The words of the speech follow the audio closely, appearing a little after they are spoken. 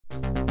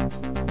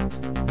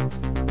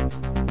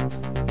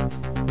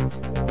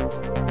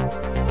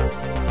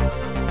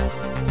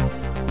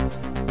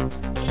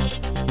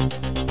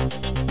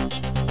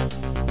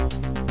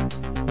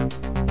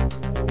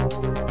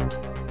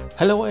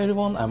Hello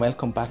everyone and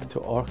welcome back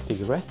to Arctic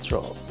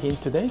Retro. In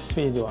today's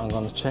video I'm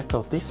going to check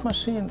out this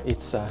machine.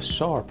 It's a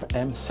Sharp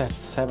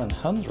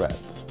MZ-700.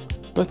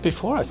 But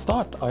before I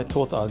start, I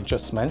thought I'd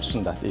just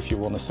mention that if you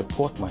want to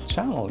support my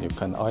channel, you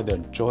can either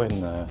join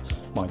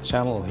my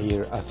channel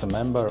here as a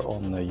member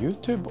on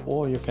YouTube,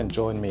 or you can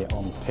join me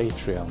on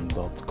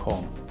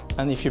patreon.com.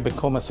 And if you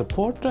become a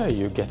supporter,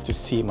 you get to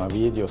see my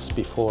videos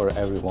before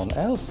everyone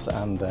else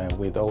and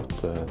without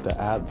the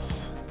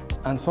ads.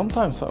 And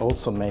sometimes I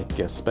also make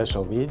a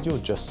special video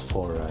just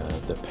for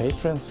the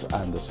patrons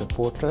and the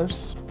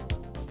supporters.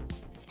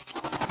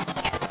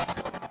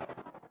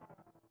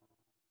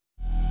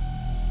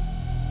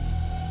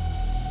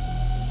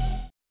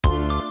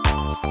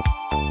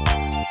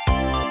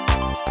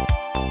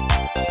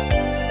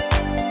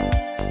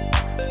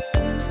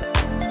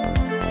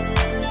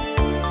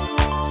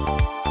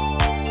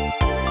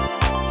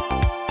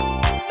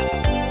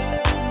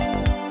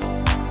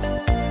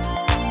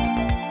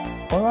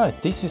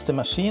 Alright, this is the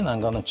machine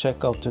I'm gonna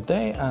check out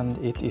today, and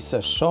it is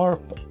a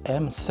Sharp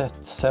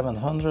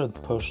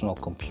MZ-700 personal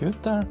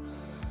computer.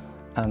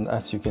 And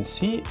as you can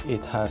see,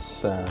 it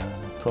has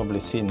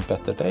probably seen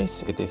better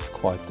days. It is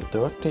quite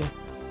dirty.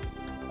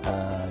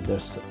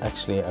 There's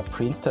actually a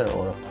printer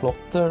or a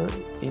plotter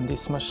in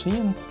this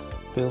machine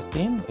built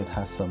in. It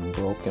has some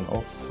broken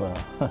off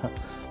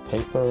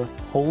paper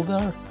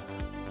holder,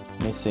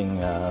 missing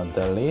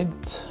the lid.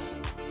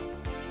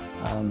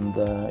 And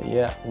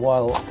yeah,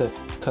 while the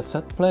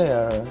cassette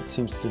player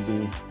seems to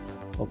be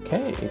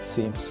okay, it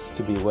seems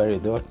to be very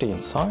dirty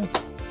inside.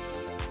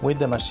 With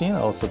the machine I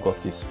also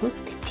got this book,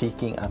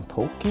 Peeking and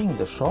Poking,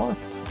 the Sharp,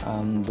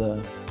 and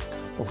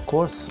of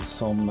course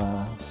some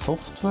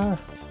software,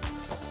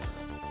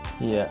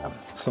 yeah,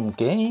 some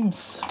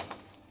games,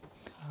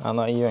 and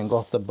I even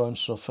got a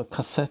bunch of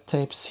cassette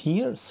tapes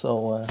here,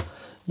 so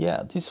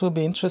yeah, this will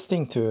be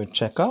interesting to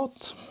check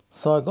out.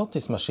 So I got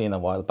this machine a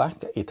while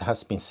back. It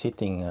has been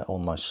sitting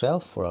on my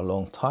shelf for a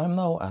long time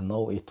now, and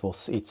now it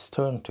was its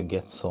turn to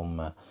get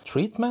some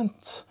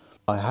treatment.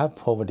 I have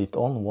powered it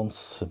on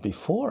once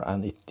before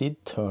and it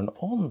did turn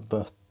on,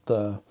 but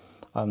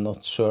I'm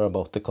not sure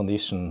about the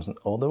conditions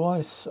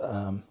otherwise.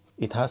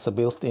 It has a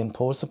built-in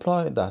power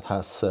supply that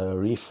has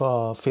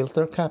RIFA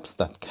filter caps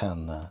that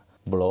can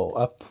blow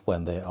up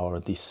when they are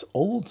this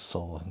old,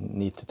 so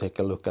need to take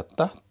a look at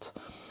that.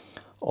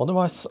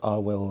 Otherwise, I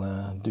will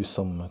do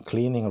some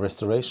cleaning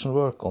restoration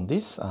work on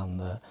this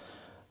and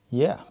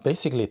yeah,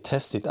 basically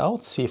test it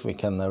out, see if we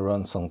can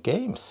run some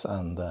games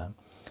and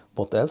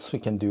what else we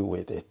can do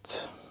with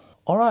it.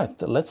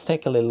 Alright, let's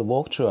take a little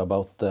walkthrough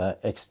about the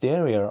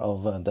exterior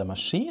of the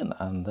machine,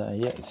 and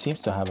yeah, it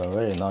seems to have a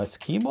very nice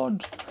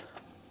keyboard,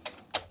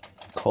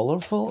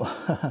 colorful,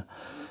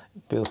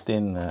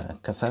 built-in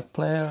cassette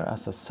player,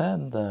 as I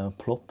said,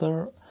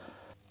 plotter.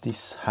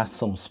 This has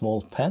some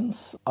small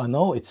pens. I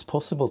know it's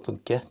possible to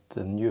get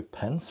new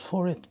pens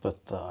for it, but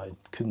I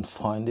couldn't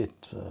find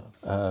it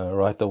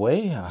right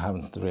away. I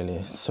haven't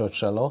really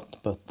searched a lot,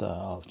 but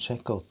I'll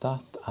check out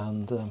that.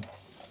 And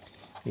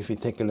if you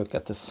take a look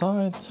at the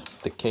side,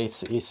 the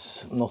case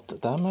is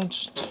not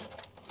damaged.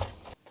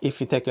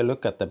 If you take a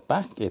look at the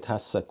back, it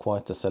has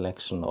quite a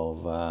selection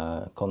of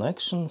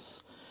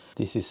connections.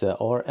 This is a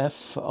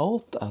RF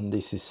out, and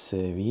this is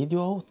a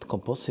video out,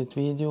 composite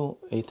video.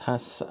 It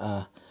has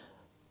a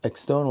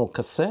external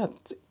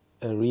cassette,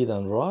 a read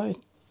and write.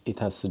 It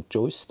has a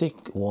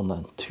joystick 1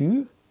 and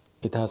 2.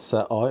 It has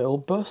an I/O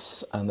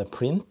bus and a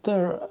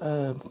printer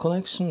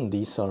connection.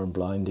 These are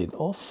blinded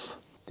off.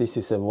 This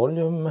is a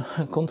volume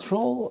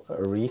control,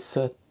 a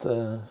reset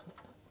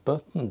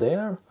button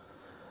there.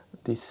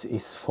 This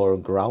is for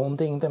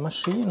grounding the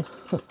machine.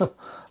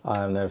 I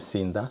have never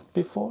seen that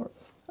before.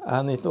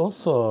 And it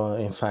also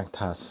in fact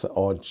has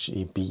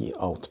RGB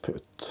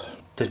output.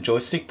 The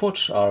joystick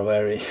ports are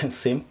very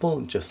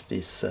simple, just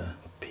these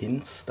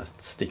pins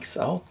that sticks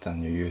out,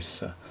 and you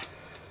use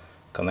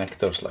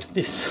connectors like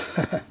this.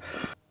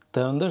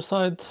 The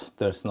underside,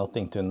 there's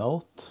nothing to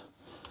note,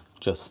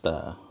 just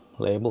a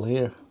label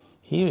here.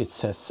 Here it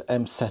says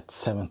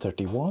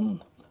MZ-731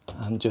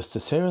 and just a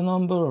serial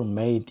number,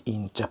 made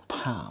in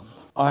Japan.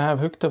 I have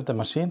hooked up the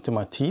machine to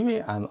my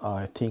TV and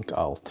I think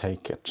I'll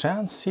take a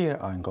chance here.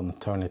 I'm gonna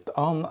turn it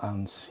on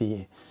and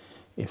see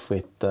if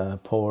it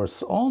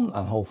powers on,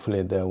 and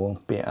hopefully there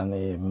won't be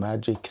any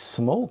magic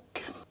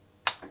smoke.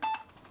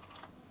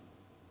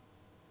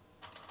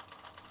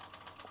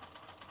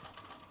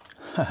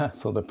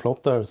 So the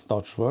plotter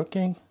starts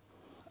working,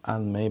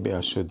 and maybe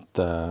I should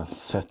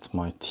set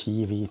my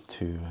TV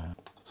to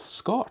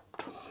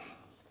SCART.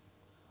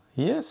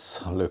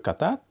 Yes, look at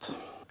that.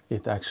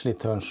 It actually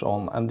turns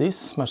on, and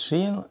this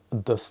machine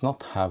does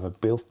not have a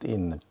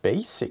built-in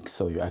BASIC,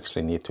 so you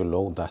actually need to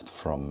load that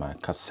from a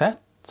cassette.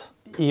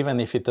 Even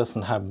if it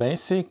doesn't have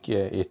BASIC,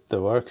 it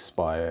works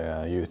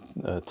by you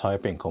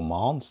typing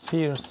commands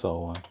here,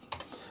 so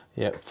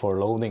Yeah, for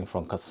loading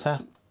from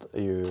cassette,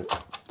 you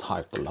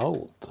type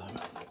load.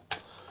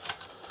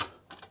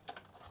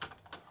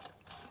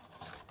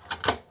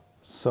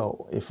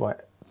 So if I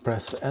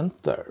press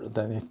enter,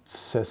 then it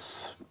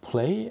says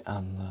play,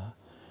 and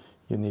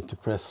you need to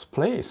press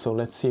play. So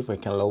let's see if we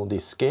can load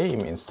this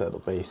game instead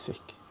of basic.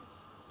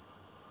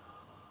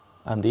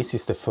 And this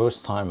is the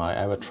first time I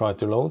ever tried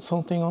to load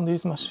something on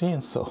this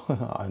machine, so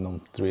I'm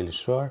not really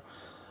sure.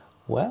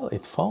 Well,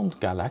 it found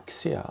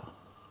Galaxia.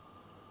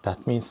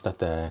 That means that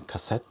the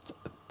cassette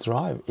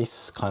drive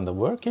is kind of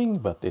working,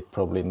 but it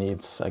probably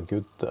needs a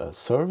good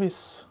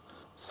service,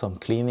 some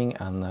cleaning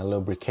and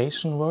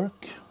lubrication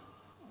work.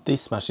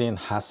 This machine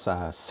has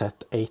a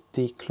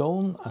Z-80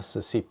 clone as a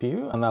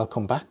CPU, and I'll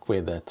come back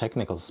with a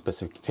technical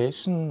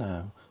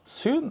specification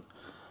soon.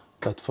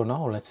 But for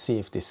now, let's see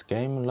if this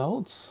game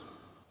loads.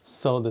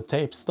 So the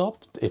tape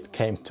stopped, it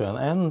came to an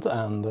end,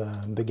 and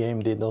the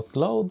game did not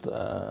load.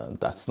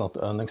 That's not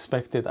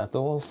unexpected at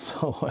all,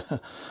 so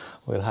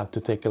we'll have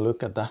to take a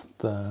look at that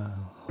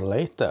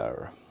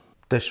later.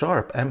 The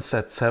Sharp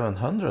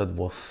MZ-700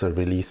 was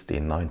released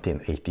in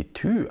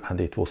 1982, and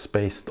it was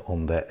based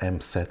on the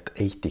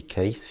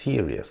MZ-80K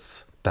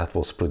series that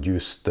was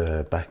produced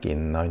back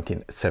in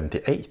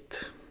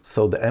 1978.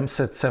 So the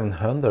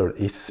MZ-700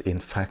 is in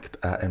fact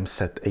a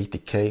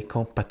MZ-80K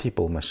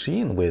compatible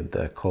machine with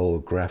color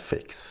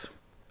graphics.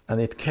 And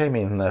it came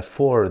in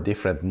 4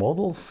 different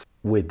models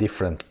with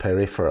different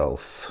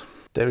peripherals.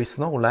 There is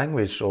no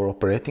language or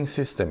operating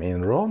system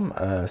in ROM.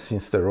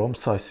 Since the ROM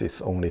size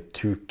is only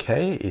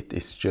 2K, it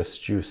is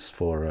just used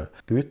for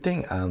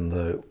booting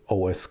and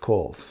OS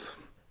calls.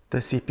 The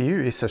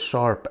CPU is a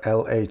Sharp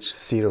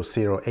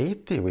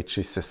LH0080, which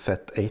is a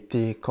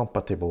Z80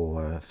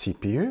 compatible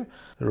CPU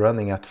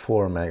running at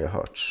 4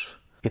 MHz.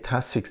 It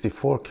has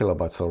 64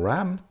 kilobytes of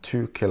RAM,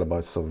 2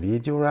 kilobytes of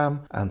video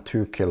RAM, and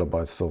 2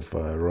 kilobytes of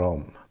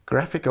ROM.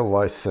 Graphical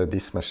wise,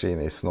 this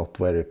machine is not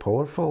very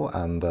powerful,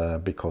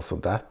 and because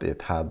of that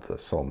it had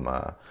some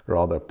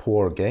rather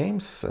poor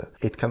games.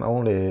 It can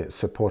only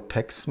support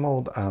text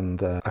mode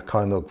and a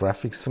kind of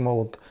graphics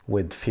mode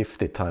with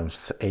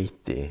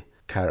 50x80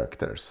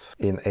 characters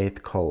in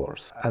 8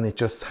 colors, and it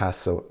just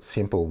has a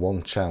simple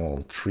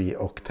 1-channel 3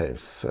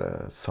 octaves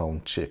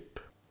sound chip.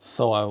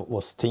 So I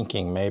was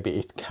thinking maybe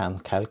it can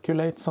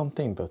calculate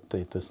something, but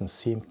it doesn't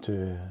seem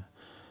to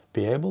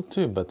be able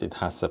to. But it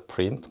has a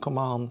print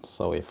command,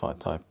 so if I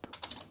type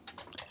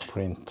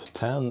print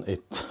 10,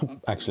 it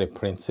actually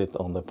prints it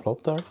on the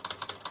plotter.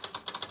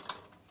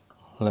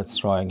 Let's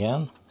try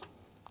again.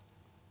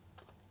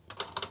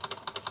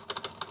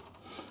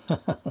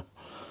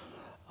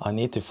 I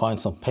need to find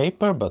some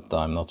paper, but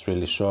I'm not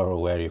really sure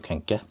where you can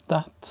get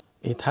that.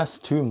 It has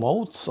 2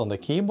 modes on the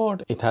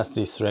keyboard. It has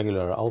this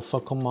regular alpha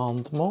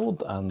command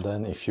mode, and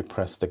then if you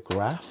press the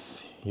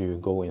graph, you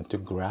go into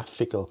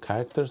graphical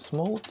characters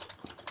mode.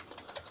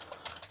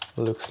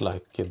 Looks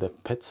like the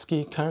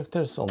Petsky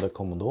characters on the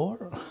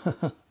Commodore.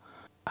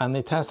 And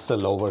it has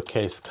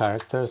lowercase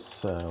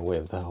characters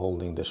with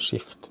holding the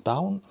shift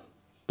down.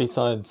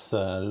 Besides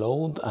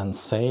load and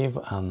save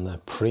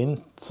and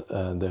print,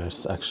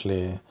 there's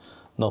actually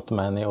not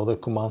many other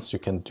commands you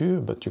can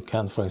do, but you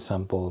can, for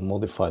example,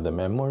 modify the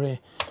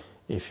memory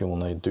if you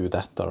want to do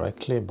that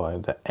directly by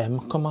the M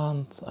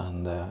command,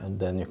 and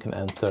then you can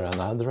enter an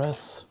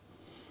address.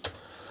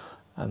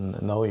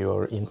 And now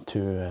you're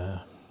into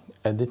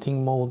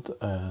editing mode,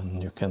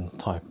 and you can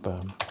type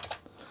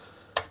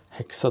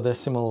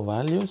hexadecimal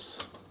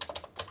values.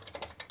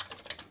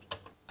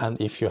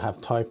 And if you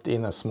have typed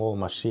in a small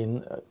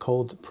machine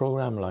code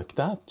program like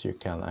that, you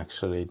can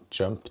actually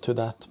jump to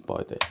that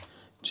by the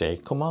J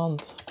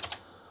command.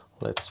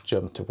 Let's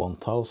jump to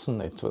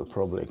 1000, it will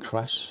probably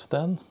crash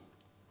then.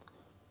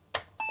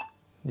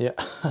 Yeah.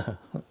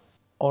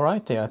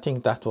 Alrighty, I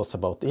think that was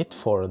about it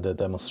for the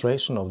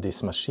demonstration of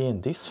this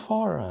machine this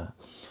far.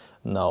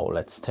 Now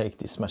let's take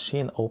this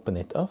machine, open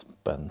it up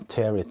and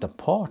tear it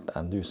apart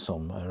and do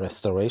some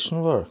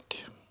restoration work.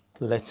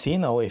 Let's see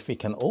now if we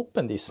can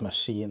open this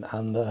machine,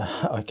 and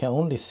I can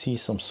only see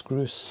some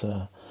screws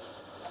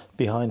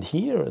behind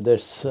here.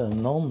 There's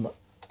none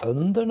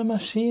under the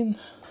machine,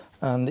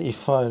 and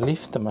if I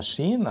lift the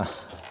machine,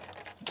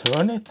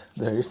 turn it,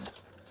 there is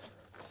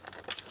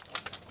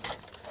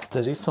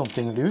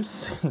something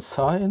loose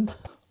inside.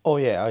 Oh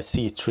yeah, I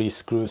see 3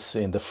 screws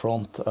in the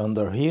front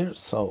under here,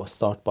 so I'll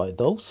start by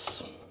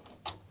those.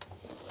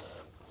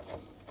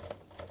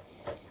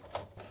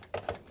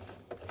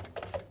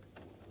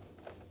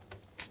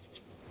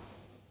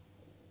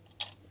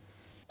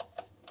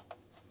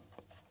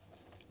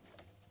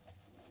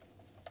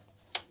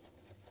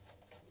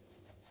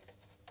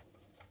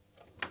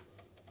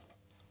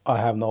 I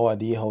have no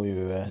idea how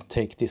you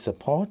take this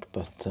apart,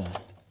 but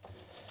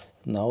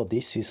now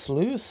this is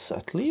loose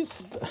at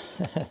least.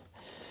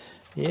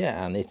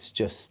 Yeah, and it's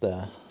just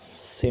a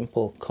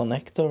simple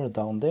connector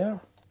down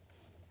there.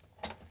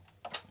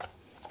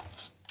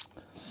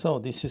 So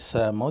this is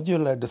a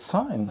modular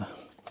design,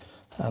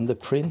 and the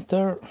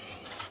printer,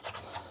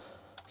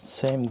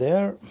 same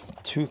there,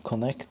 2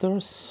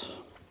 connectors.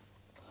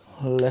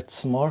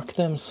 let's mark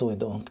them so we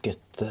don't get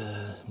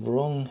the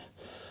wrong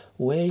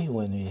way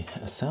when we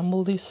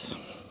assemble this.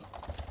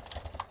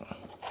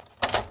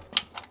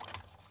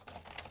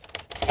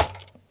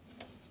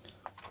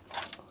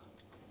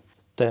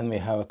 Then we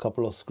have a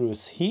couple of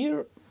screws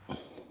here.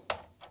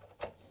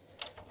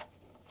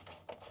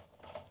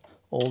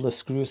 All the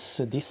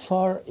screws this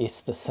far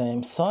is the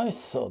same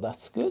size, so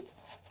that's good.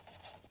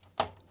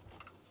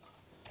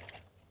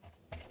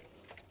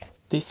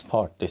 This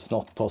part is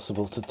not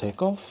possible to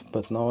take off,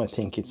 but now I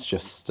think it's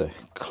just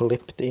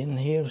clipped in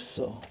here,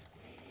 so.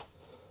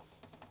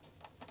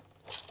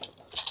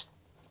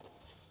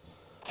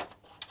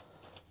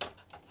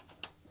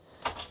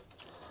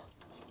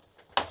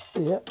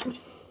 Yeah.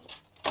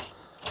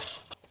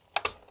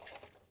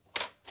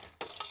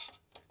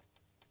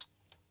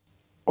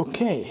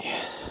 Okay.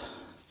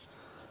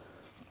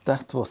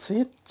 That was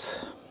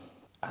it.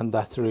 And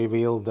that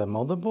revealed the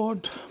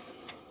motherboard.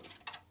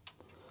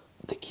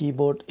 The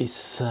keyboard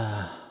is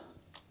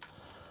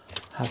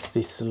has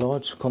this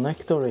large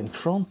connector in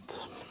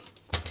front.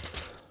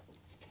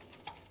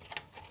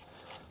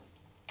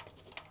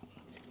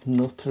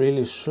 Not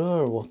really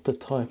sure what the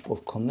type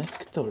of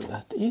connector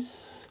that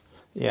is.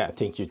 Yeah, I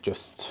think you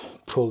just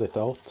pull it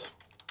out.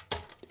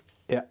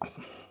 Yeah.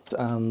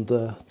 And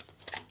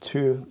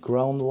 2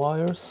 ground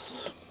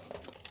wires.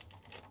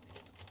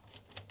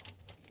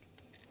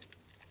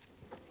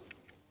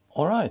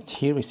 Alright,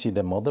 here we see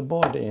the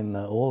motherboard in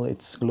all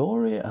its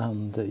glory,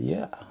 and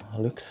yeah,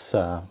 looks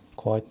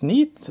quite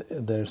neat.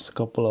 There's a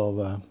couple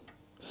of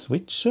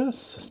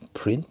switches,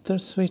 printer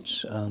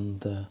switch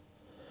and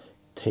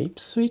tape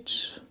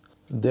switch.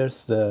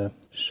 There's the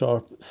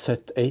Sharp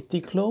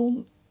Z80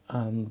 clone,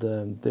 and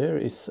there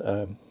is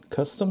a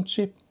custom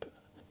chip.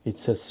 It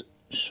says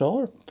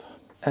Sharp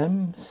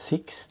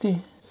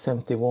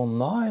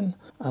MZ-700,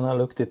 and I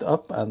looked it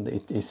up, and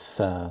it is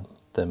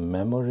the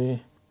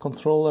memory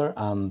controller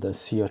and the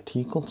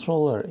CRT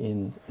controller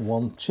in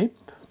one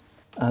chip.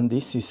 And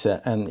this is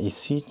an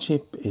NEC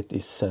chip. It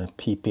is a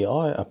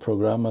PPI, a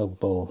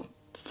programmable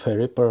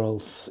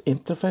peripherals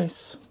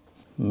interface.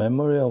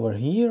 Memory over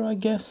here, I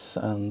guess,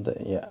 and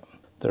yeah,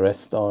 the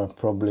rest are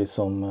probably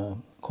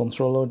some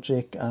control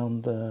logic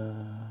and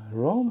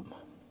ROM.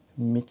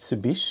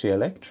 Mitsubishi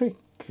Electric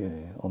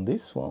on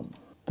this one.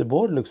 The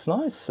board looks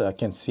nice. I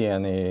can't see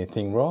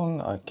anything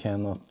wrong. I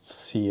cannot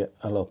see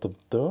a lot of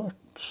dirt,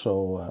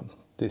 so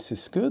this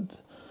is good.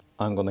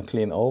 I'm gonna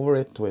clean over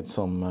it with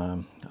some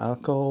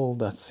alcohol,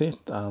 that's it.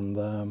 And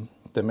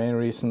the main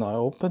reason I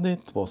opened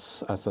it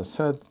was, as I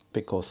said,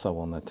 because I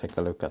want to take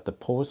a look at the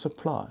power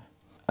supply.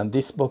 And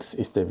this box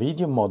is the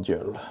video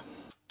module.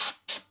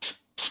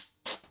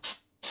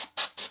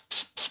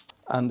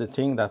 And the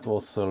thing that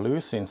was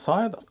loose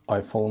inside,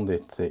 I found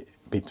it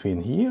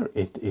between here.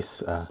 It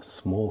is a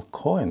small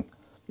coin.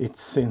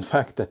 It's in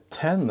fact a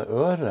 10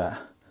 øre.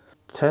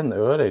 10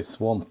 øre is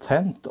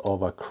 1/10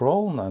 of a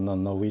krone, and a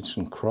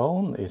Norwegian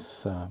krone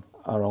is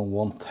around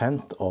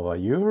 1/10 of a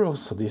euro,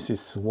 so this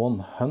is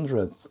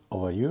 1/100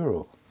 of a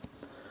euro.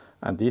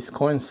 And these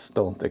coins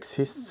don't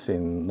exist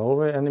in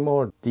Norway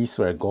anymore. These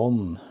were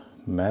gone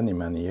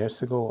many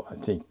years ago, I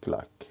think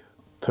like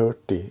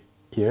 30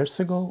 years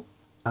ago.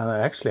 And I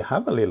actually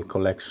have a little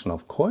collection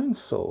of coins,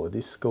 so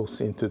this goes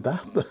into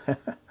that.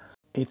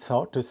 It's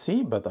hard to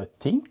see, but I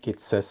think it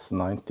says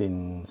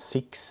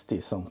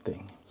 1960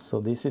 something. So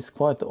this is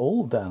quite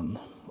old then,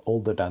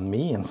 older than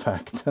me in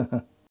fact.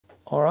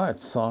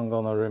 Alright, so I'm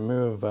gonna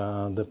remove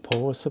the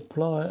power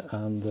supply,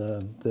 and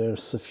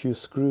there's a few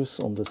screws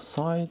on the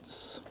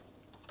sides.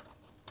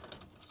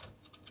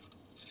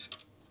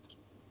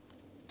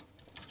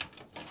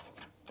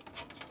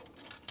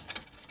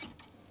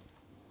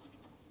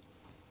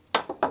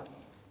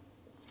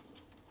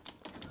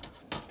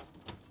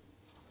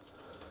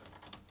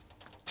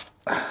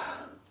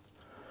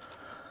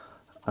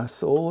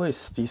 As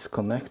always, these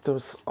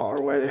connectors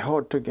are very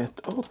hard to get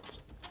out.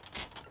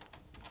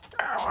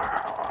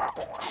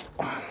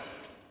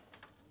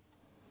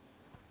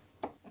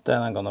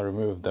 Then I'm gonna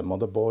remove the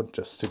motherboard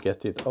just to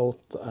get it out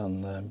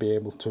and be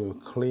able to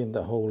clean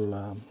the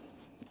whole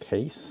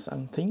case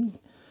and thing.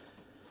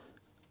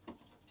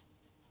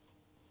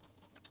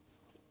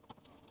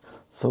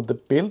 So the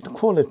build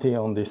quality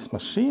on this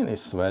machine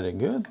is very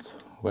good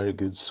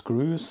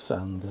screws,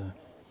 and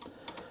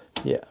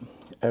yeah,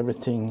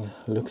 everything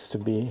looks to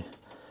be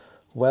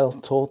well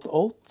thought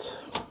out.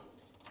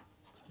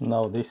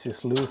 Now this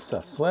is loose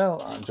as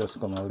well. I'm just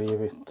gonna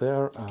leave it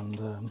there,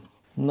 and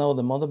now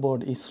the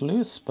motherboard is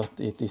loose, but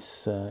it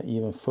is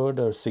even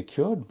further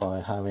secured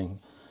by having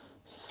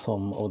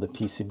some of the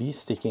PCB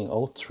sticking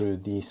out through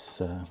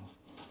these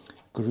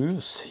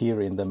grooves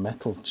here in the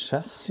metal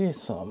chassis.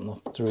 So I'm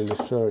not really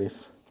sure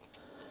if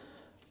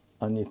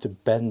I need to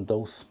bend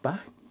those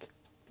back.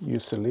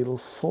 Use a little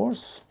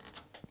force.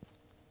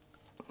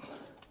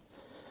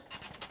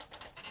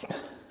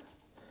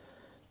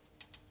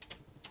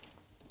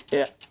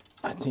 Yeah,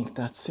 I think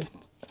that's it.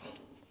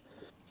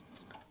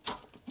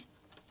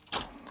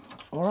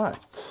 All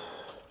right,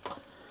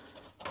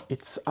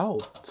 it's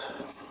out.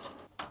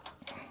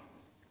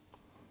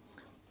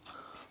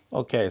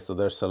 Okay, so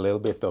there's a little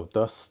bit of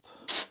dust.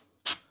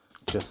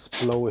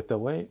 Just blow it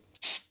away.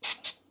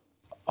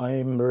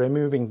 I'm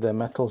removing the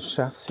metal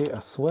chassis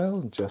as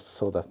well, just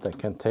so that I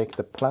can take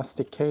the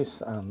plastic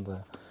case and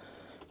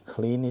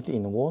clean it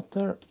in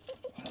water.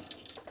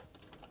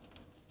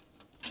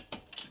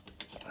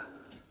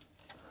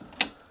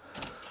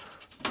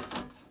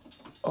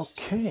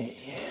 Okay,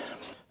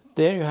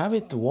 there you have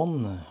it,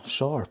 one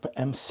Sharp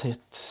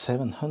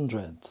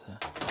MZ-700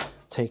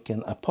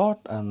 taken apart,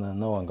 and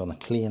now I'm gonna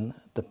clean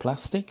the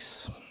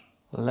plastics.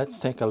 Let's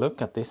take a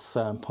look at this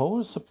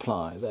power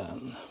supply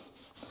then.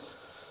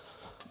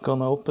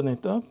 Gonna open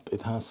it up.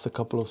 It has a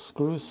couple of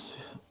screws.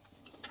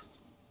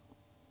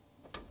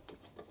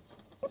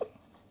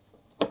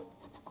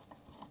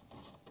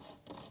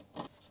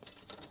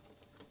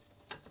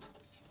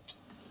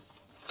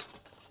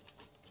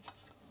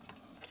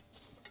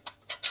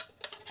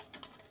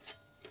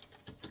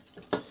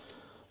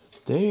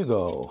 There you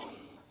go.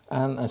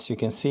 And as you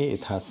can see,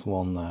 it has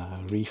one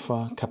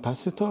RIFA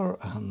capacitor,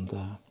 and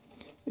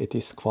it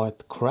is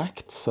quite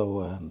cracked,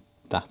 so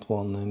that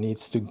one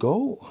needs to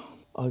go.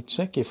 I'll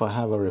check if I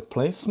have a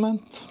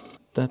replacement.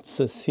 That's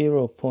a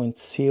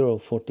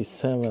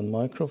 0.047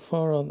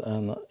 microfarad,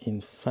 and in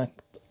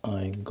fact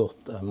I got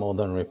a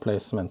modern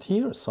replacement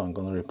here, so I'm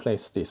gonna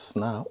replace this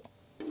now.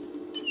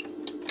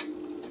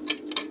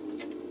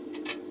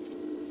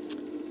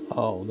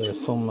 Oh, there's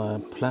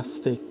some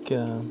plastic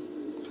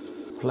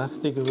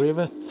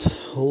rivet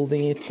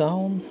holding it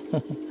down,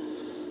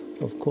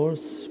 of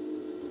course.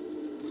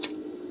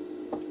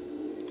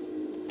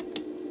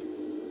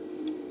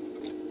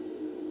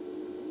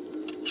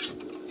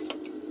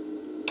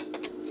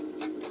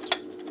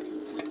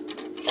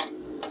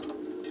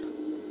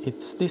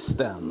 It's this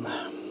then.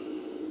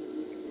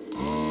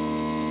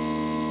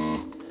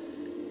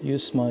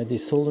 Use my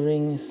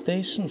desoldering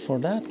station for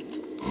that.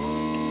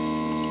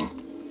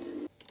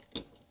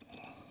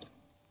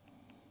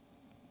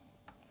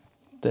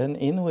 Then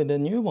in with the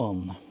new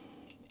one.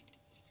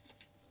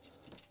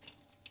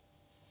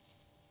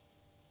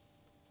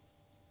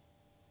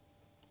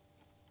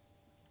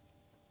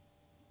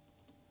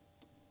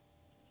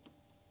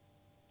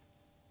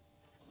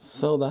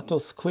 So that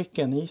was quick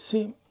and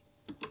easy.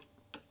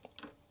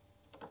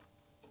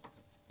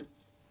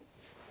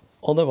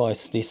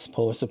 Otherwise, this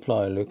power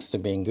supply looks to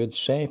be in good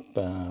shape.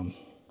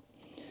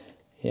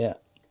 Yeah,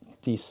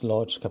 these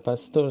large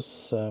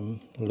capacitors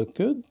look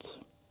good.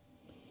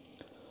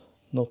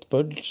 Not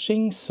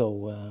budging,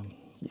 so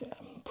yeah,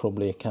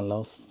 probably can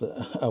last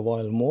a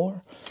while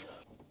more.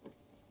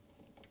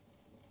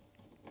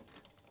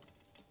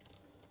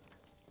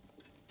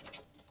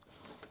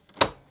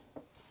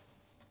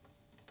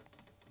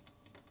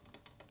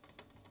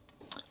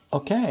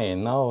 Okay,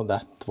 now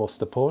that was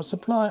the power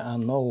supply,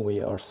 and now we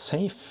are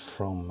safe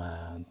from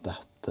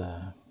that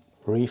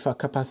RIFA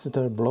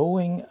capacitor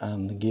blowing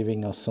and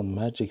giving us some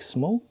magic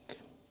smoke.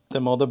 The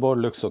motherboard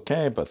looks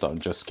okay, but I'm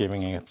just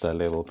giving it a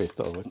little bit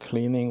of a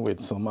cleaning with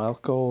some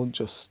alcohol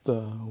just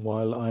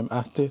while I'm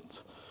at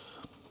it.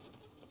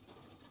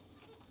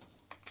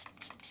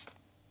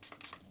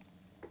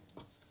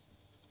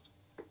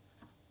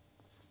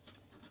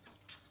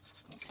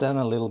 Then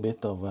a little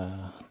bit of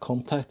a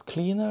contact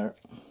cleaner.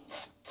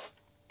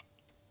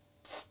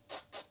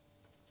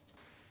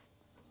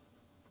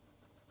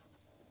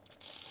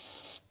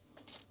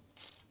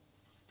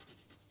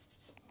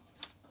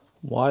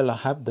 While I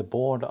have the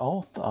board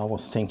out, I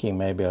was thinking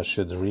maybe I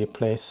should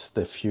replace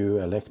the few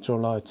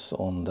electrolytes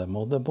on the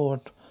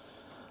motherboard.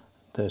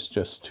 There's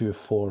just 2,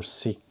 4,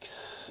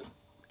 6,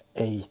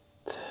 8,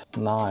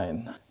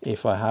 9,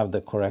 if I have the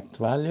correct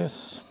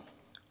values.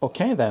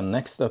 Okay, then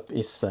next up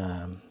is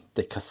the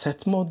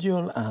cassette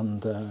module,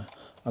 and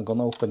I'm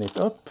gonna open it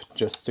up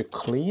just to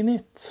clean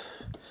it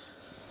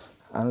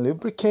and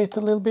lubricate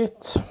a little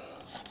bit.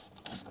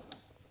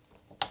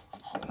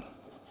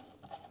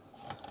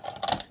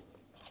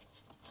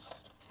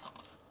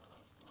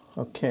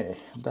 Okay,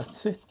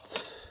 that's it.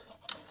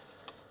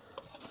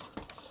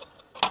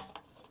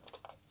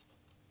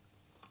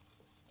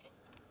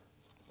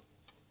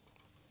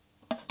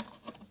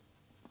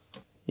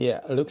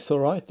 Yeah, it looks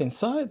alright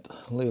inside.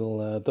 A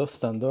little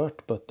dust and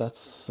dirt, but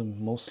that's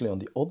mostly on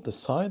the other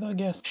side, I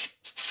guess.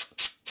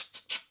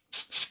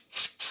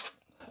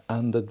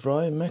 And the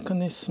drive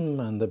mechanism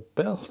and the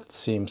belt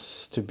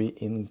seems to be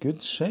in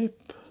good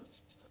shape.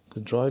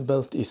 The drive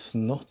belt is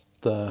not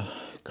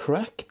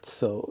cracked,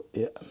 so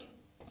yeah.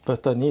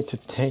 But I need to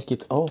take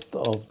it out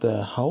of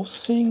the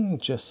housing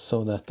just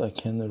so that I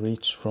can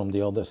reach from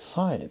the other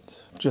side.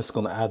 Just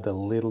gonna add a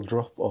little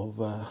drop of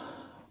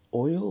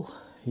oil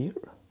here.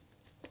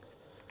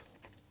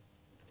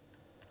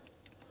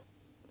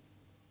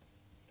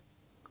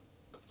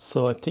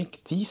 So I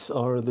think these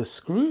are the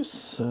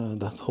screws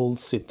that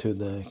holds it to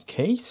the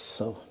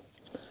case.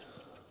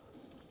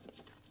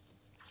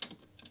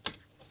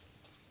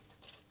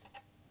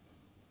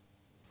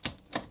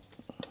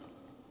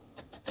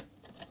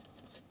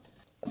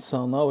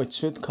 So now it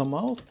should come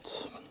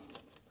out.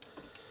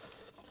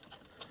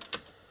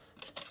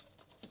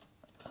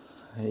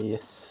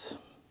 Yes.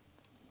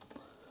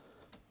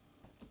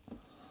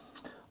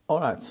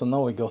 Alright, so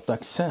now we got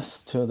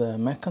access to the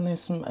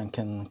mechanism and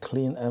can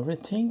clean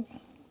everything.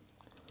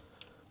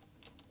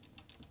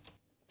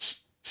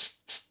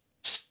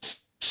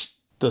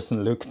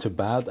 Doesn't look too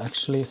bad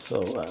actually,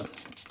 so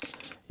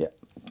yeah,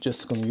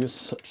 just gonna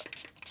use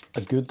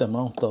a good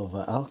amount of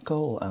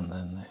alcohol and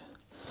then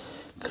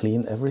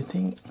clean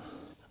everything.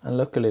 And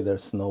luckily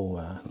there's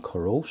no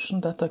corrosion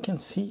that I can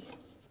see.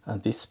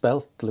 And this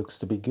belt looks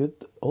to be good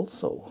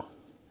also.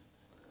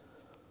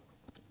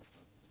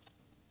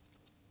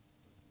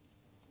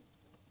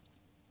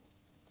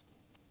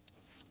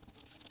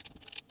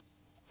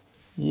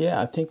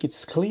 Yeah, I think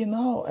it's clean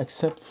now,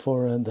 except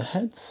for the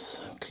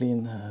heads.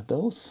 Clean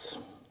those.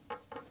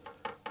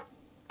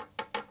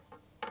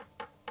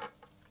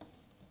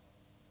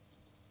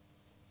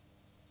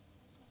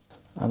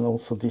 And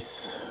also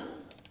this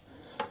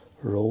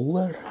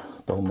roller,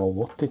 don't know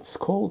what it's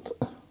called.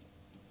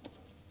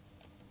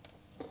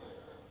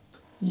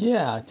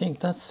 Yeah, I think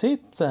that's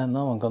it.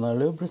 Now I'm gonna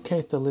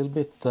lubricate a little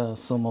bit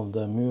some of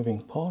the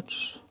moving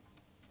parts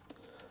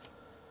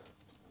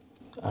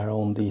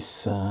around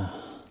these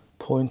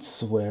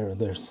points where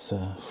there's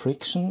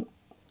friction.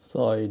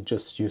 So I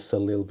just use a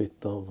little bit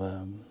of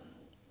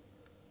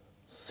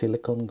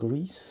silicone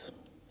grease.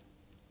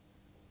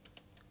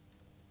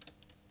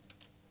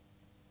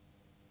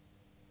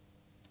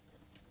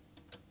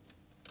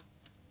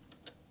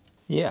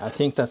 Yeah, I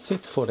think that's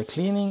it for the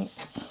cleaning.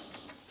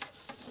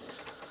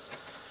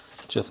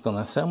 Just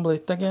gonna assemble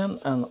it again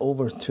and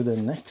over to the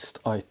next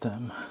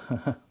item.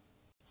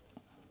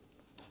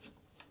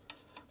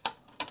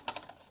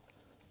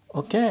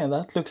 Okay,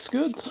 that looks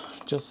good.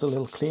 Just a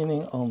little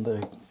cleaning on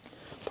the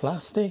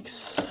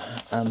plastics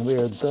and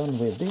we're done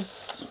with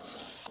this.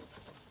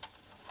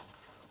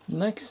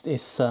 Next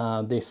is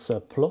this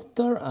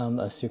plotter, and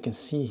as you can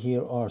see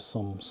here are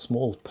some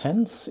small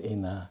pens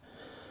in a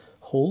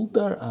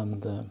holder,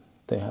 and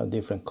they have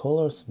different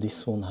colors.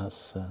 This one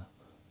has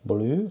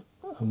blue,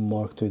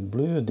 marked with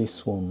blue,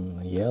 this one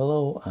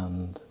yellow,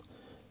 and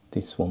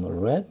this one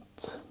red.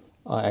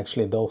 I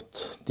actually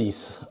doubt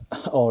these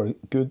are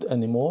good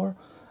anymore,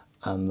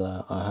 and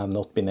I have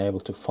not been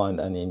able to find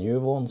any new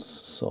ones,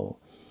 so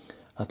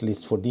at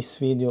least for this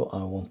video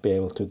I won't be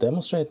able to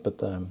demonstrate,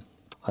 but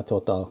I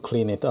thought I'll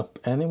clean it up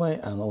anyway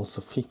and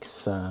also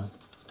fix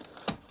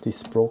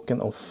this broken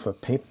off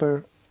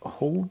paper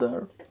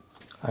holder.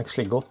 I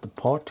actually got the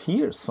part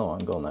here, so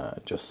I'm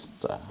gonna just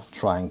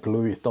try and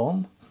glue it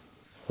on.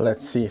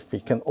 Let's see if we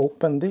can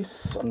open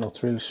this. I'm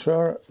not really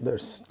sure.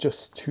 There's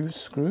just 2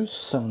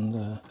 screws,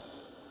 and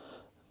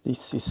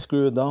this is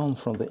screwed down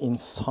from the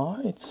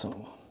inside,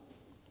 so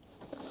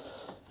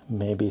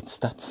maybe it's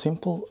that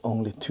simple,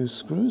 only 2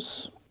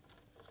 screws.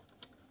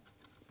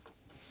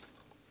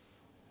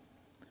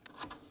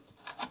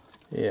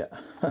 Yeah,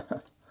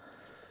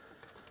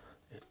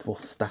 it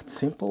was that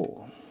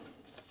simple.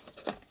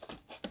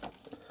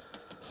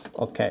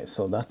 Okay,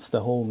 so that's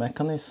the whole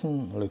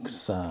mechanism.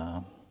 Looks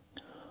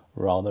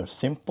rather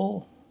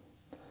simple.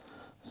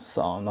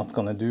 So I'm not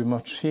gonna do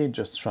much here,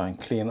 just try and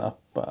clean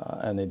up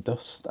any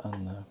dust,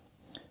 and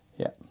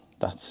yeah,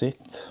 that's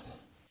it.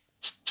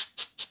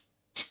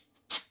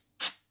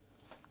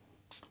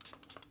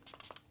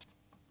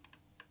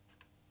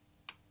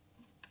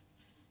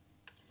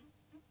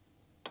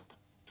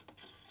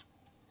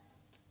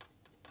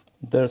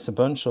 There's a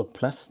bunch of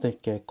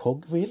plastic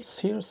cogwheels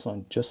here, so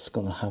I'm just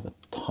gonna have a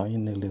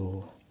tiny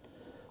little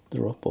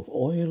drop of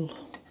oil.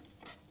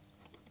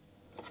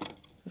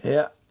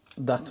 Yeah,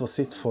 that was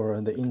it for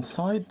the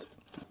inside.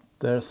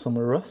 There's some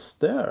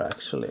rust there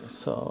actually,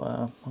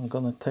 so I'm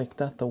gonna take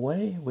that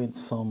away with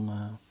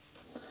some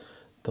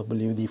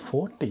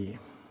WD-40.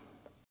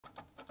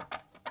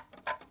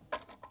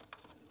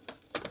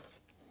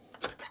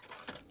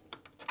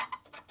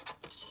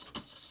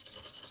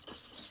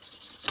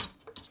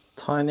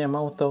 Tiny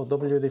amount of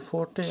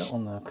WD-40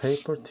 on a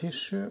paper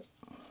tissue.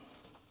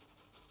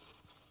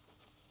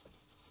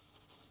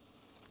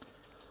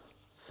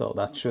 So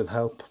that should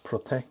help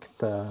protect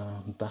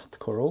that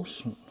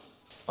corrosion.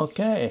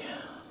 Okay,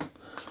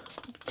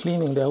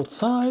 cleaning the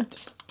outside.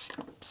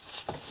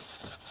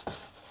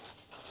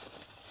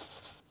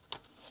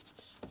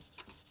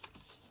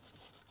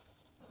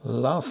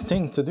 Last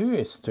thing to do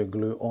is to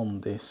glue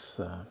on this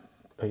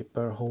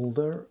paper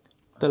holder.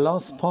 The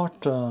last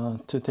part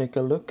to take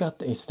a look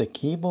at is the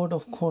keyboard,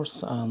 of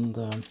course,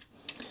 and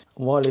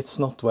while it's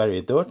not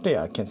very dirty,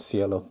 I can see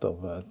a lot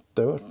of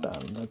dirt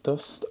and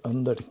dust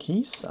under the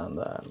keys, and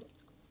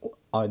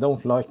I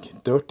don't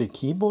like dirty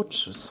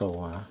keyboards,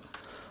 so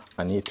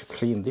I need to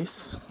clean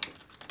this.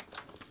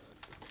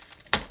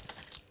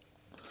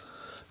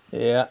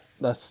 Yeah,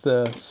 that's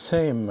the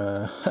same,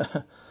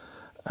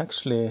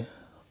 actually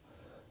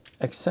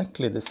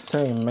exactly the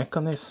same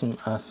mechanism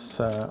as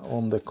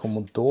on the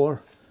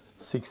Commodore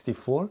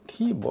 64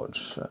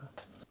 keyboards.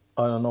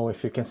 I don't know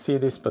if you can see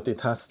this, but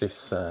it has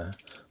this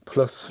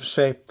plus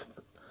shaped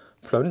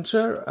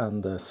plunger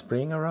and a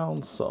spring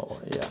around,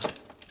 so yeah,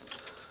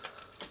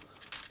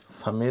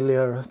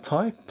 familiar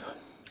type.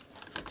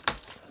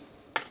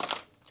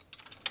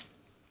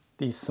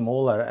 These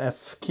smaller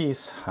F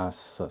keys has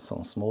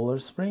some smaller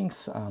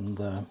springs, and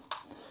the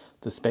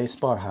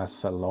spacebar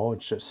has a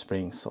larger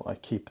spring, so I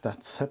keep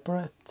that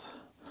separate.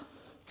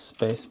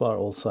 Spacebar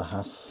also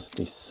has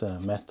this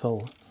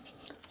metal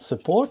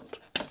support.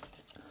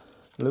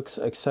 Looks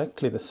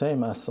exactly the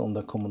same as on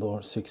the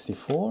Commodore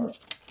 64.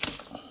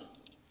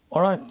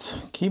 Alright,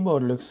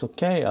 keyboard looks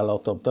okay, a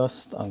lot of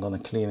dust. I'm gonna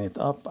clean it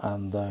up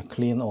and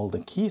clean all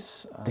the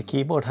keys. The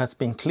keyboard has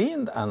been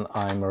cleaned and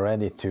I'm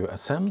ready to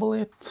assemble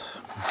it.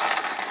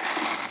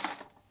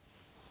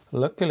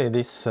 Luckily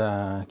this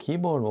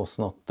keyboard was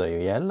not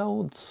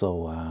yellowed,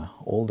 so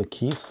all the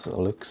keys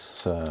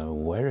looks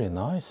very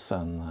nice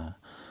and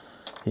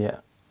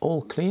yeah,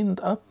 all cleaned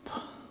up.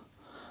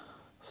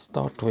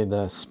 Start with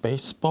the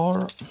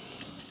spacebar.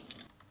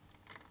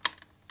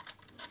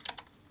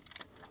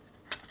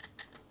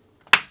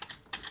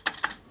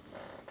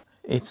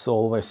 It's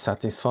always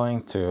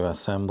satisfying to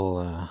assemble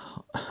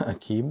a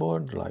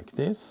keyboard like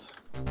this.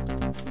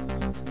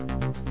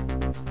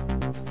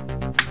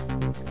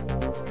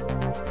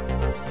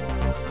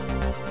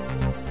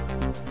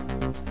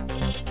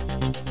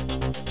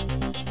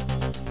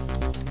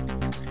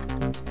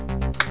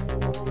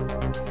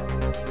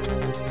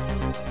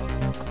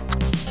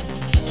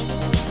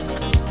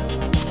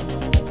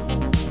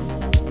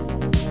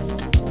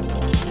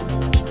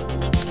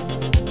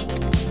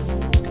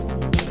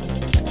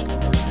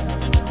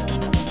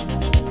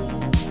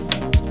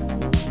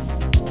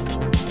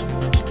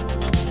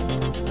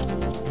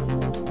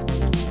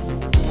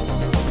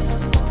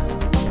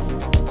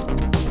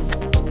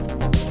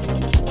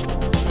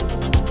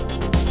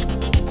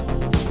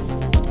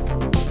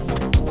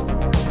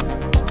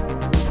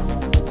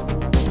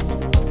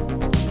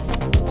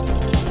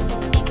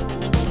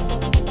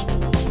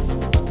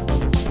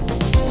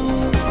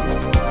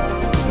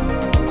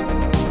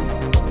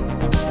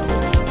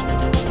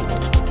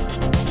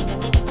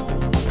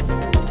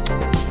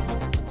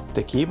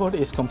 The keyboard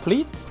is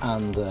complete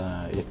and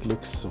it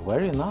looks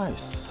very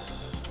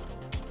nice.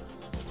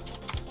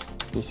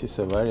 This is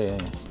a very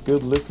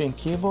good looking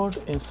keyboard,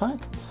 in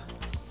fact.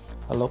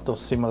 A lot of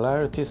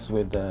similarities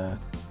with the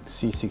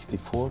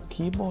C64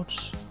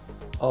 keyboards.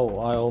 Oh,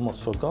 I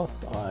almost forgot.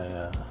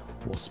 I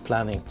was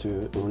planning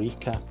to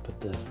recap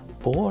the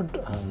board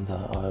and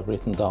I've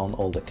written down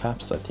all the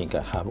caps. I think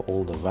I have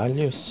all the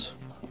values.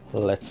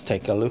 Let's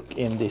take a look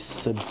in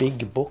this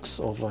big box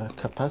of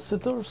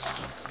capacitors.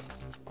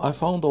 I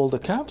found all the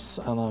caps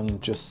and I'm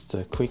just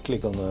quickly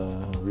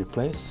gonna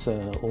replace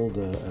all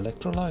the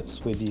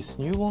electrolytes with these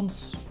new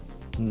ones.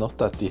 Not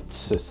that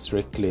it's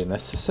strictly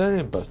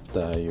necessary, but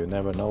you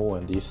never know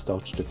when these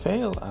start to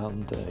fail,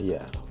 and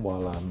yeah,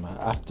 while I'm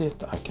at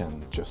it I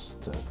can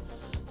just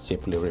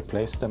simply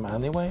replace them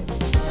anyway.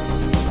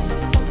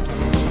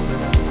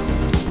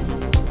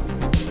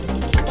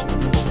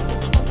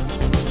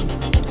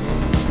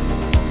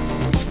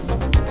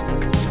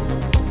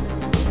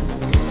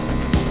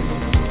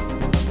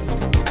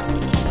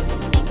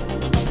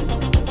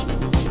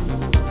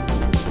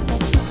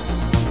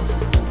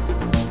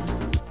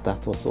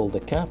 That was all the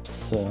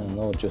caps,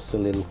 now just a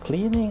little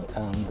cleaning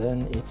and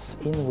then it's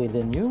in with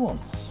the new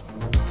ones.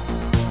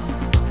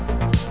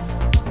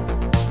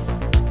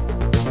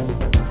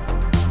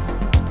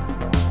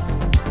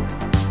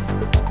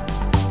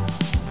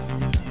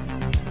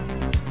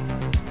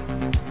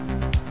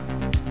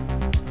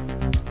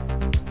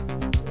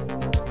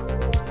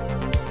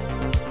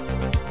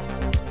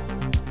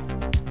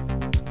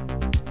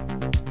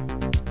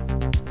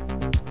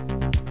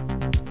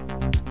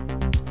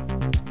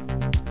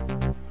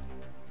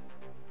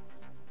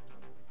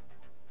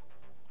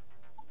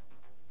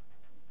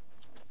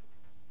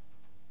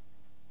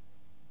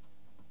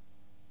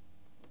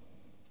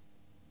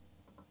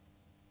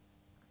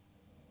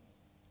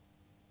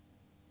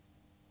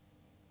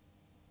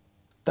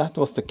 That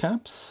was the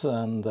caps,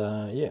 and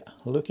yeah,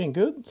 looking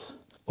good.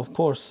 Of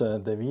course,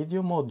 the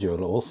video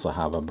module also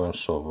have a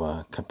bunch of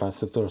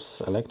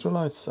capacitors,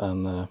 electrolytes,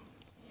 and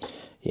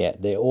yeah,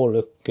 they all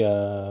look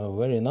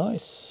very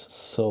nice.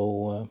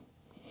 So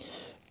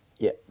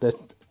yeah,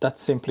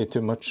 that's simply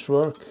too much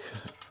work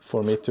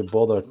for me to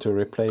bother to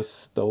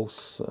replace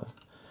those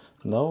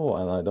now,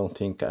 and I don't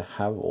think I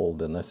have all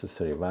the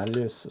necessary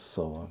values,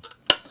 so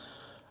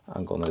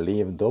I'm gonna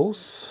leave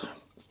those.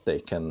 They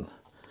can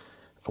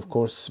of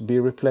course be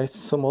replaced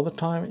some other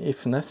time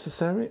if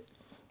necessary.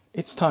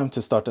 It's time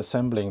to start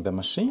assembling the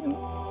machine.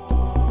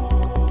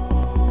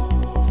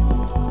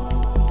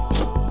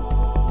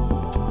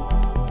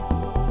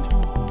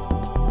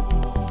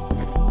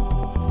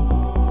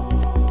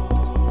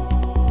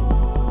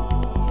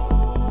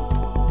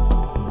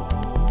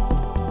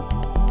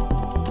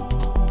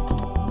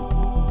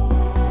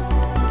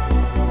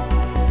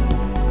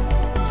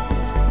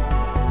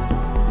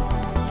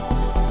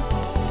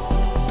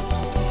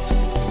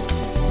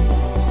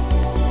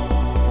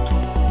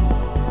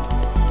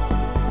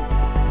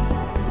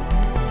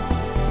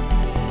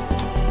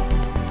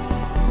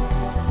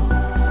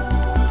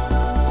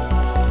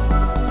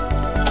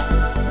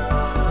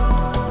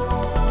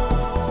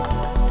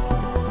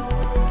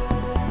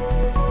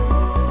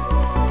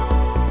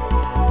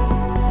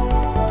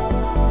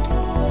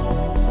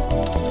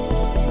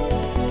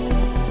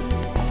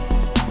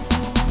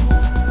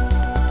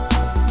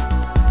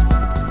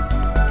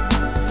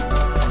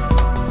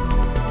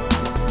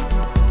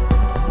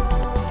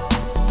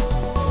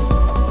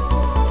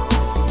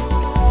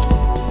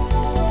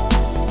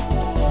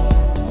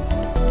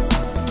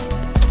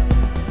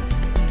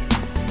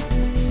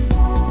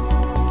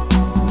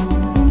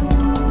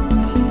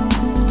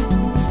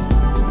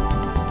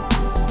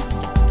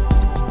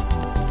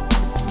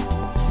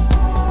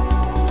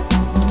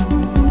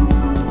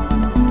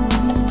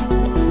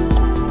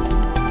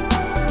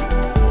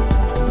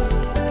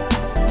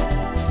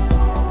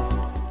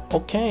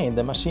 Okay,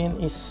 the machine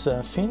is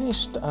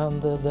finished, and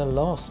the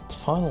last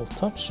final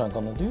touch I'm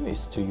gonna do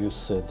is to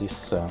use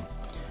this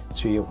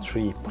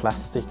 303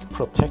 plastic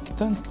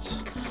protectant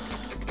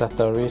that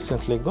I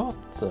recently got,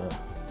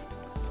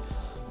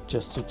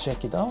 just to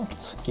check it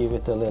out, give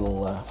it a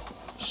little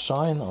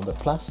shine on the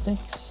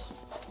plastics.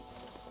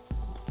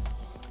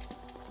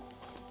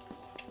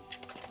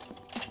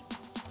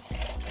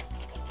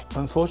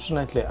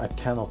 Unfortunately, I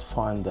cannot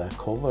find the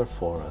cover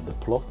for the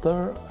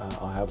plotter.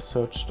 I have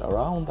searched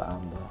around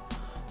and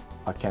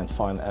I can't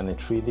find any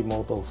 3D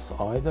models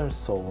either,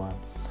 so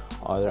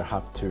I either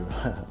have to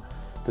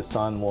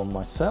design one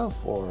myself,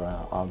 or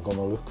I'm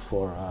gonna look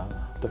for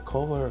the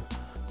cover.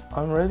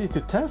 I'm ready to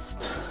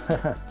test.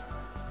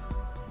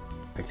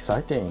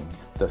 Exciting.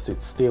 Does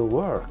it still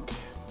work?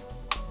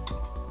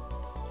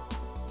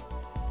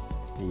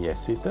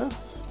 Yes, it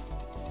does.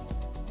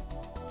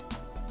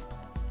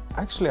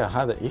 Actually, I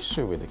had an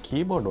issue with the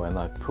keyboard when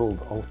I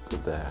pulled out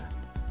the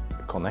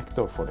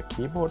connector for the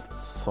keyboard.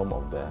 Some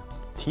of the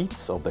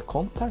teeth of the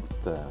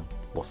contact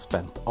was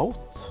bent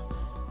out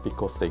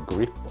because they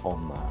grip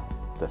on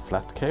the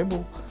flat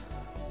cable.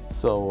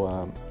 So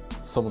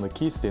some of the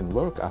keys didn't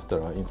work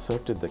after I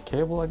inserted the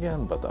cable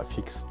again, but I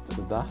fixed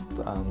that,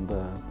 and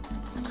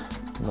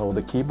now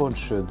the keyboard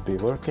should be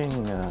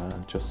working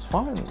just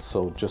fine.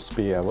 So just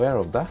be aware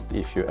of that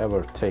if you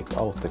ever take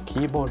out the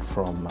keyboard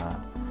from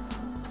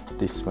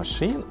this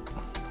machine.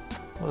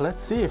 Well,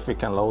 let's see if we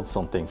can load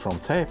something from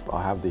tape.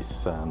 I have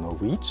this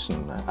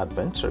Norwegian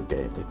adventure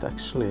game. It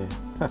actually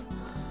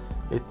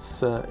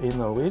it's in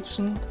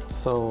Norwegian,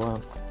 so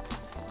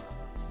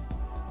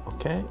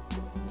okay.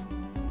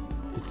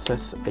 It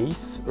says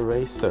Ace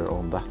Racer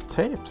on that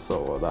tape,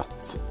 so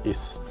that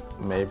is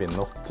maybe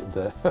not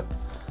the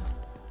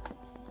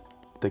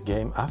the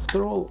game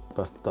after all,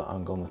 but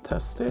I'm gonna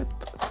test it.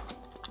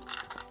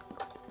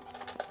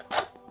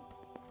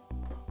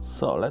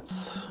 So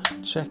let's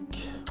check.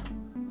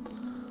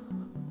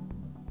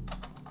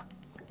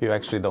 You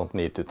actually don't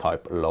need to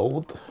type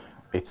load,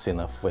 it's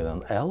enough with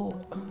an L.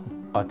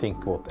 I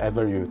think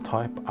whatever you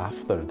type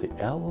after the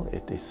L,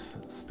 it is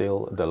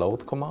still the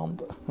load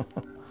command.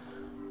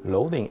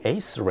 Loading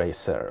Ace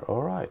Racer,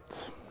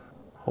 alright.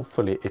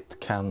 Hopefully it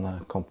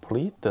can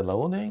complete the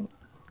loading.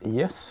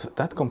 Yes,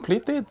 that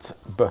completed,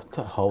 but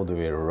how do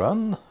we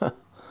run?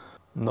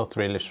 Not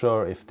really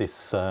sure if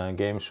this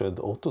game should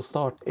auto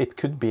start. It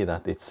could be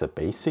that it's a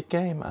basic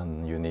game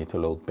and you need to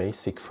load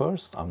basic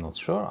first. I'm not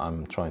sure.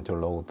 I'm trying to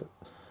load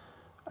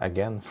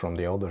again from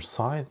the other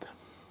side.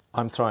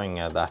 I'm trying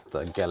that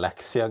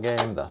Galaxia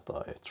game that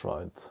I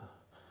tried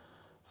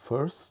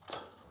first.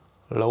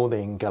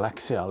 Loading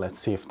Galaxia, let's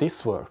see if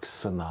this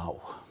works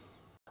now.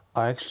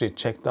 I actually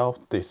checked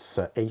out this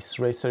Ace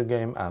Racer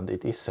game, and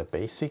it is a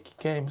basic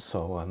game,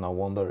 so no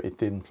wonder it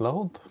didn't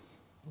load.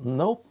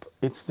 Nope,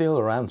 it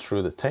still ran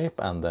through the tape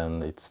and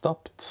then it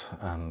stopped,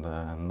 and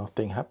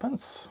nothing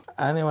happens.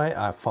 Anyway,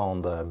 I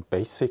found a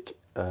basic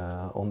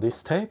on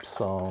this tape,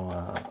 so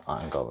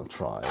I'm gonna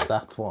try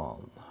that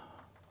one.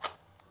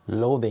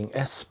 Loading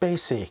S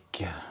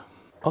basic.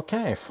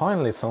 Okay,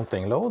 finally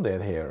something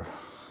loaded here.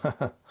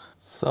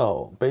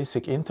 So,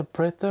 basic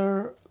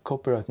interpreter,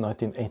 copyright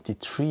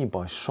 1983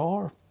 by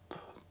Sharp,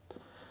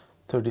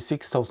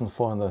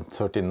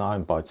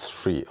 36,439 bytes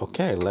free.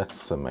 Okay,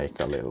 let's make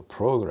a little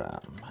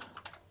program.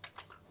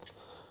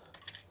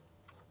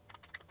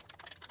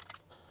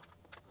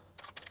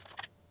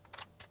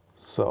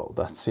 So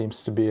that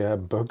seems to be a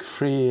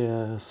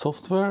bug-free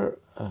software.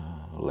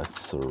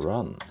 Let's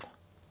run.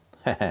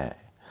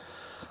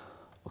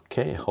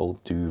 Okay, how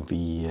do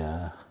we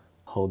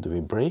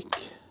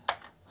brake?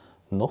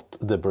 Not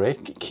the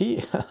brake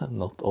key,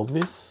 not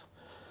obvious.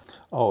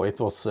 Oh, it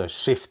was a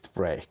shift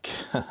brake.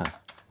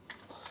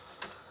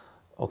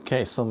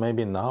 Okay, so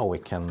maybe now we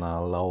can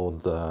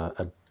load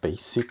a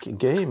basic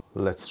game.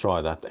 Let's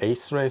try that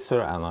Ace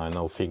Racer, and I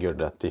now figured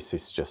that this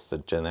is just a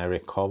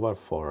generic cover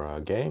for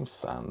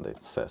games, and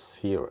it says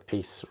here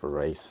Ace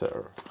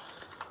Racer.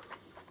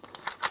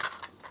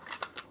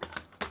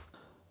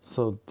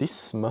 So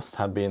this must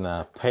have been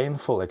a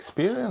painful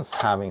experience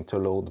having to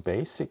load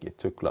basic. It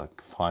took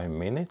like 5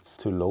 minutes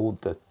to load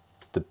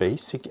the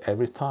basic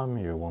every time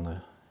you want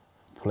to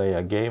play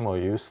a game or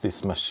use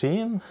this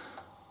machine.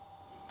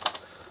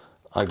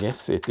 I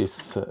guess it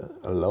is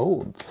a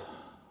load.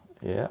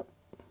 Yeah.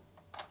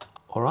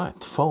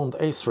 Alright, found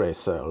Ace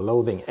Racer,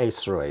 loading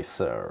Ace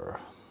Racer.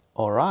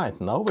 Alright,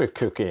 now we're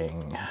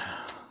cooking.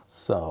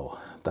 So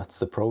that's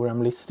the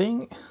program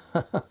listing.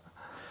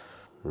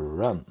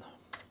 Run.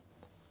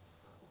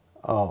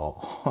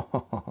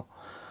 Oh,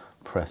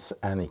 press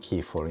any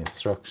key for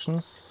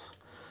instructions.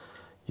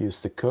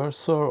 Use the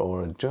cursor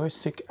or a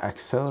joystick,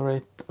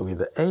 accelerate with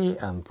the A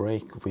and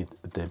brake with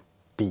the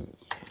B.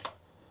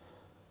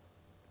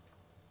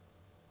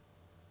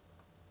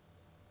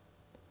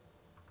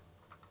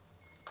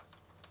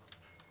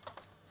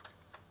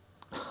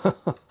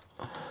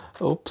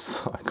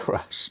 Oops, I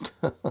crashed.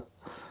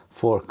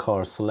 4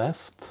 cars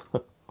left.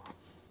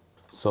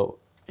 So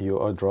you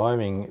are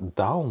driving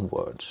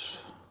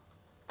downwards.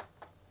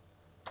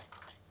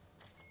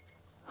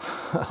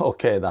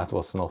 Okay, that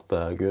was not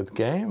a good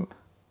game.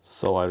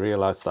 So I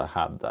realized I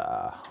had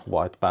the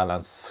white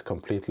balance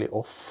completely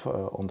off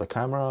on the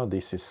camera.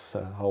 This is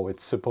how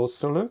it's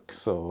supposed to look.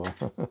 So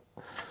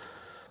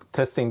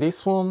testing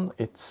this one,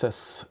 it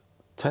says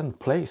 10th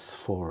place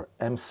for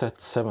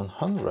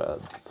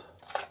MZ-700.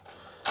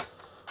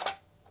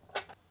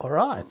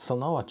 Alright, so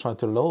now I try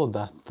to load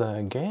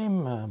that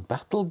game,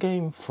 battle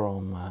game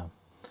from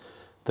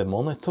the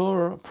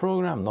monitor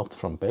program, not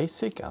from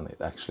basic, and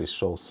it actually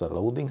shows a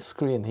loading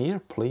screen here.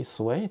 Please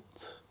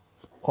wait.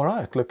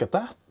 Alright, look at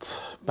that.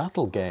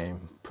 Battle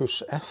game.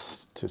 Push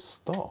S to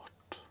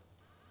start.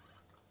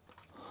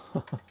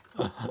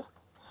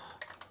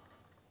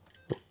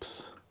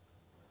 Oops.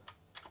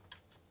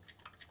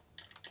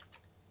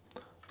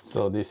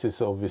 So this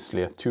is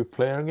obviously a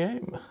two-player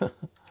game.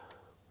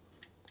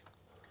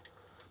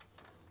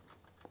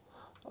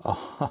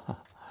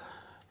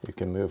 You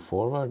can move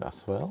forward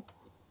as well.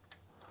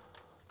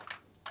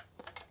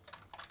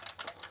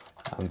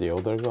 And the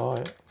other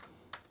guy,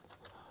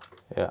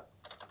 yeah.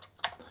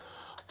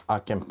 I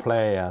can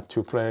play a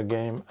two-player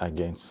game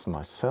against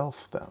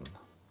myself then.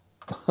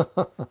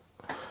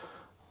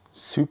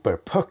 Super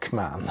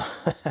Puckman.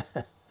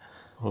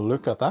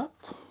 Look at that.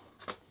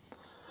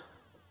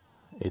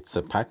 It's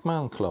a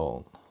Pac-Man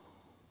clone.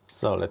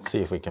 So let's see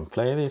if we can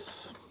play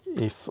this.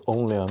 If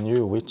only I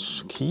knew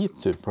which key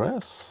to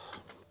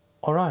press.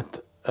 Alright,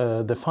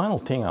 the final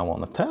thing I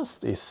want to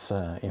test is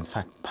in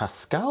fact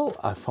Pascal.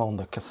 I found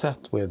a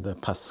cassette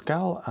with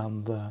Pascal,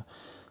 and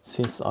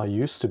since I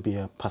used to be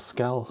a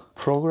Pascal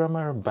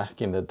programmer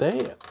back in the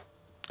day,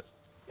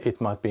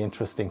 it might be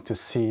interesting to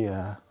see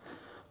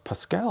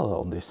Pascal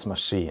on this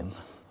machine.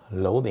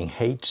 Loading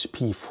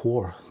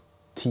HP4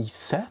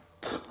 TZ.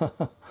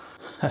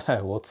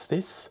 What's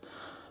this?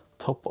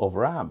 Top of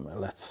RAM,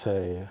 let's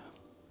say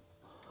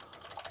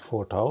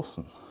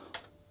 4000.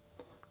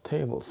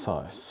 Table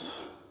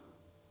size.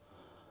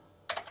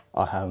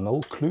 I have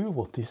no clue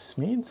what this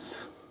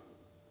means.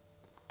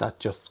 That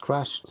just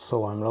crashed,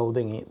 so I'm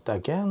loading it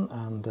again,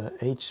 and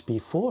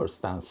HP4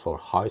 stands for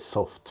High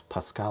Soft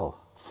Pascal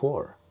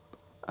 4.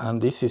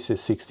 And this is a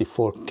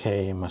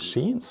 64K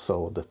machine,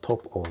 so the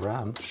top of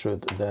RAM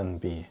should then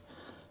be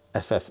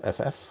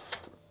FFFF.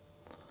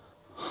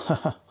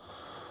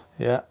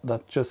 Yeah,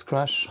 that just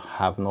crashed.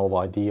 Have no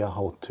idea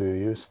how to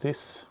use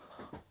this.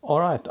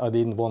 Alright, I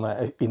didn't want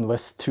to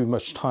invest too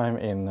much time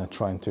in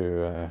trying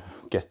to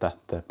get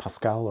that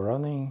Pascal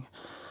running.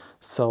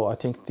 So I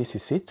think this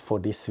is it for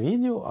this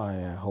video.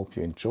 I hope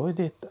you enjoyed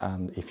it,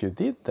 and if you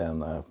did,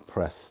 then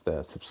press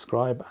the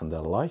subscribe and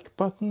the like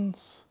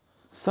buttons.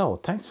 So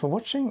thanks for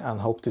watching,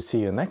 and hope to see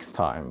you next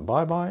time.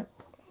 Bye bye.